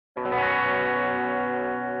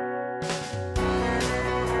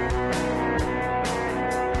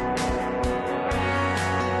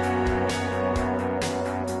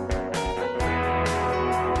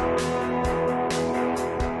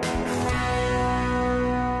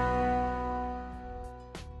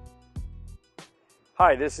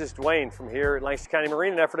Hi, this is Dwayne from here at Lancaster County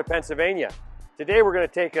Marine in Ephrata, Pennsylvania. Today we're going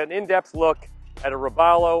to take an in-depth look at a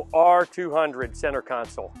Robalo R200 center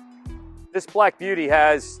console. This black beauty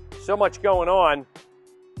has so much going on.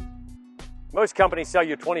 Most companies sell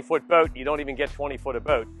you a 20-foot boat, you don't even get 20 foot of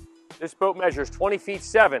boat. This boat measures 20 feet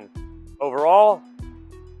 7 overall,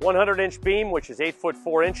 100-inch beam, which is 8 foot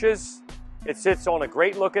 4 inches. It sits on a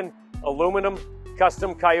great looking aluminum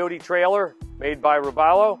custom Coyote trailer made by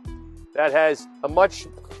Robalo that has a much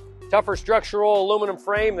tougher structural aluminum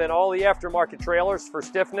frame than all the aftermarket trailers for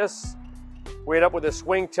stiffness. We end up with a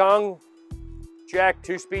swing tongue, jack,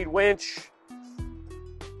 2-speed winch.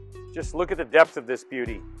 Just look at the depth of this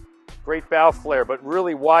beauty. Great bow flare, but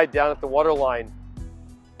really wide down at the waterline.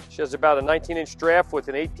 She has about a 19-inch draft with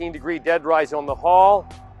an 18-degree dead rise on the hull.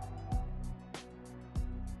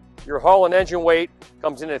 Your hull and engine weight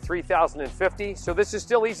comes in at 3,050, so this is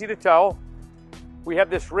still easy to tow. We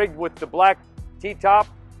have this rigged with the black T-top,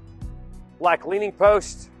 black leaning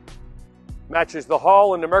post, matches the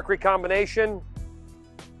hull and the Mercury combination,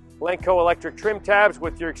 Lenco electric trim tabs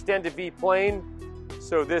with your extended V plane,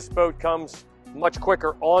 so this boat comes much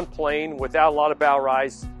quicker on plane without a lot of bow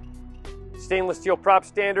rise. Stainless steel prop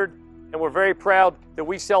standard, and we're very proud that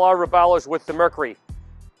we sell our Robalos with the Mercury.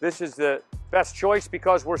 This is the best choice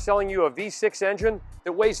because we're selling you a V6 engine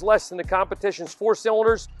that weighs less than the competition's 4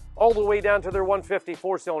 cylinders, all the way down to their 150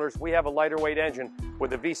 4 cylinders. We have a lighter weight engine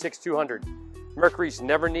with a V6 200. Mercury's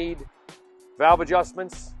never need valve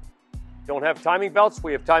adjustments, don't have timing belts,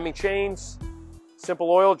 we have timing chains,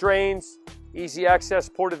 simple oil drains, easy access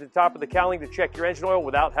port at the top of the cowling to check your engine oil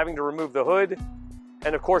without having to remove the hood,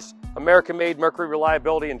 and of course, American-made Mercury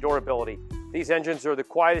reliability and durability. These engines are the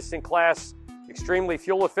quietest in class, extremely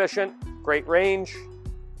fuel efficient, great range.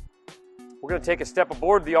 We're going to take a step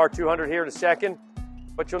aboard the R200 here in a second,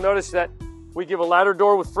 but you'll notice that we give a ladder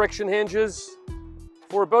door with friction hinges.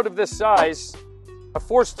 For a boat of this size, a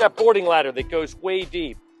 4-step boarding ladder that goes way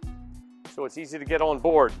deep, so it's easy to get on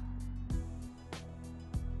board.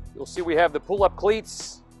 You'll see we have the pull-up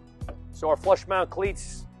cleats, so our flush mount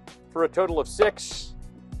cleats for a total of 6.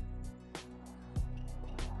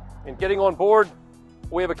 And getting on board,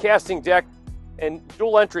 we have a casting deck and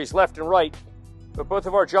dual entries left and right, but both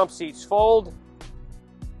of our jump seats fold,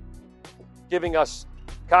 giving us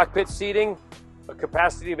cockpit seating, a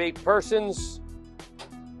capacity of 8 persons,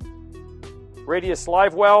 radius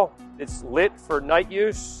live well, it's lit for night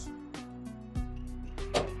use.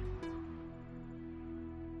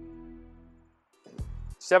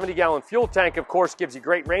 $70-gallon fuel tank, of course, gives you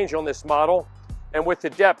great range on this model, and with the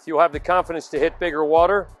depth, you'll have the confidence to hit bigger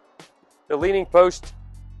water. The leaning post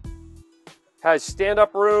has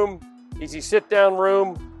stand-up room, easy sit-down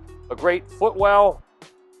room, a great footwell,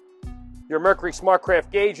 your Mercury SmartCraft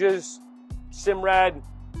gauges, Simrad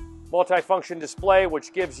multifunction display,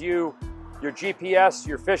 which gives you your GPS,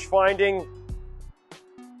 your fish finding,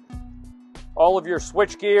 all of your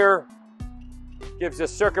switch gear, gives us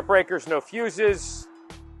circuit breakers, no fuses.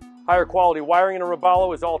 Higher quality wiring in a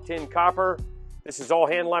Robalo is all tin copper. This is all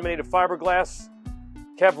hand laminated fiberglass,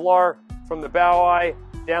 Kevlar from the bow eye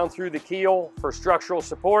down through the keel for structural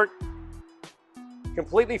support.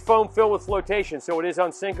 Completely foam filled with flotation, so it is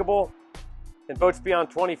unsinkable. And boats beyond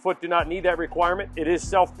 20 foot do not need that requirement. It is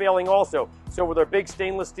self-bailing also. So with our big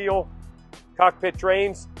stainless steel cockpit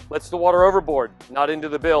drains, lets the water overboard, not into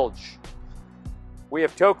the bilge. We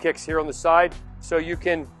have toe kicks here on the side, so you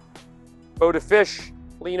can boat a fish,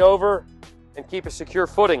 lean over, and keep a secure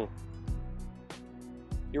footing.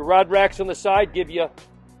 Your rod racks on the side give you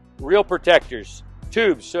reel protectors,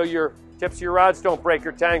 tubes, so your tips of your rods don't break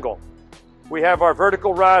or tangle. We have our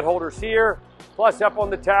vertical rod holders here, plus up on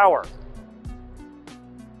the tower.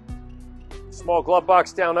 Small glove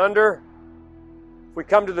box down under. If we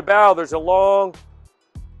come to the bow, there's a long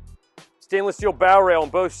stainless steel bow rail on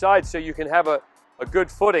both sides so you can have a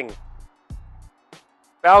good footing.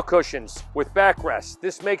 Bow cushions with backrest.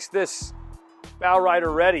 This makes this bow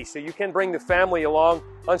rider ready, so you can bring the family along,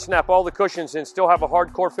 unsnap all the cushions, and still have a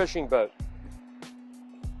hardcore fishing boat.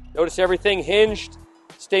 Notice everything hinged,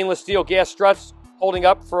 stainless steel gas struts holding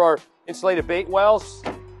up for our insulated bait wells.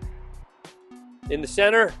 In the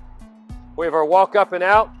center, we have our walk up and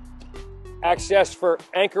out, access for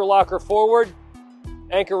anchor locker forward,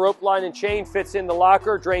 anchor rope line and chain fits in the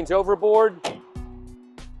locker, drains overboard.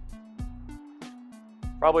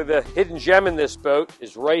 Probably the hidden gem in this boat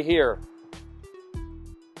is right here.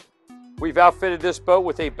 We've outfitted this boat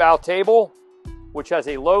with a bow table, which has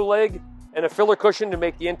a low leg and a filler cushion to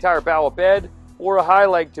make the entire bow a bed, or a high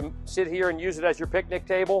leg to sit here and use it as your picnic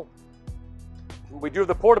table. We do have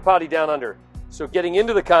the porta-potty down under. So getting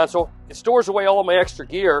into the console, it stores away all of my extra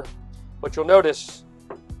gear, but you'll notice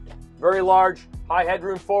very large, high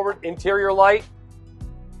headroom forward, interior light.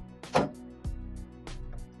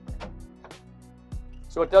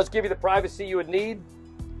 So it does give you the privacy you would need.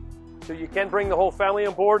 So you can bring the whole family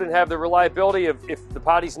on board and have the reliability of if the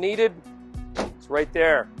potty's needed. It's right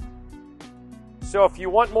there. So if you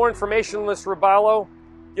want more information on this Robalo,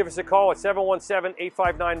 give us a call at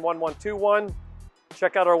 717-859-1121.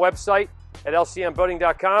 Check out our website at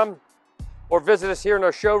lcmboating.com or visit us here in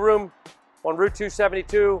our showroom on Route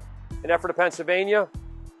 272 in Ephrata, Pennsylvania.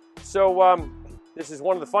 So this is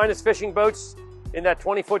one of the finest fishing boats in that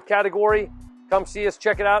 20-foot category. Come see us,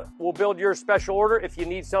 check it out. We'll build your special order if you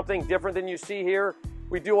need something different than you see here.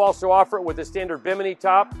 We do also offer it with a standard bimini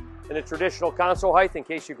top and a traditional console height in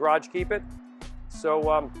case you garage keep it.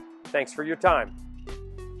 So thanks for your time.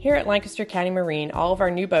 Here at Lancaster County Marine, all of our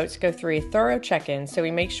new boats go through a thorough check-in, so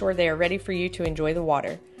we make sure they are ready for you to enjoy the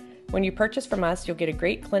water. When you purchase from us, you'll get a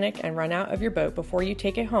great clinic and run out of your boat before you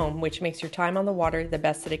take it home, which makes your time on the water the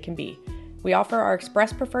best that it can be. We offer our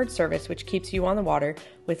Express Preferred service, which keeps you on the water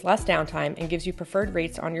with less downtime and gives you preferred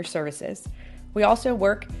rates on your services. We also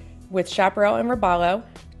work with Chaparral and Robalo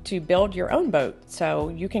to build your own boat, so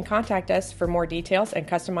you can contact us for more details and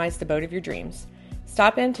customize the boat of your dreams.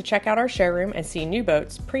 Stop in to check out our showroom and see new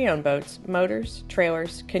boats, pre-owned boats, motors,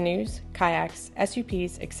 trailers, canoes, kayaks,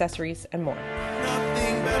 SUPs, accessories, and more.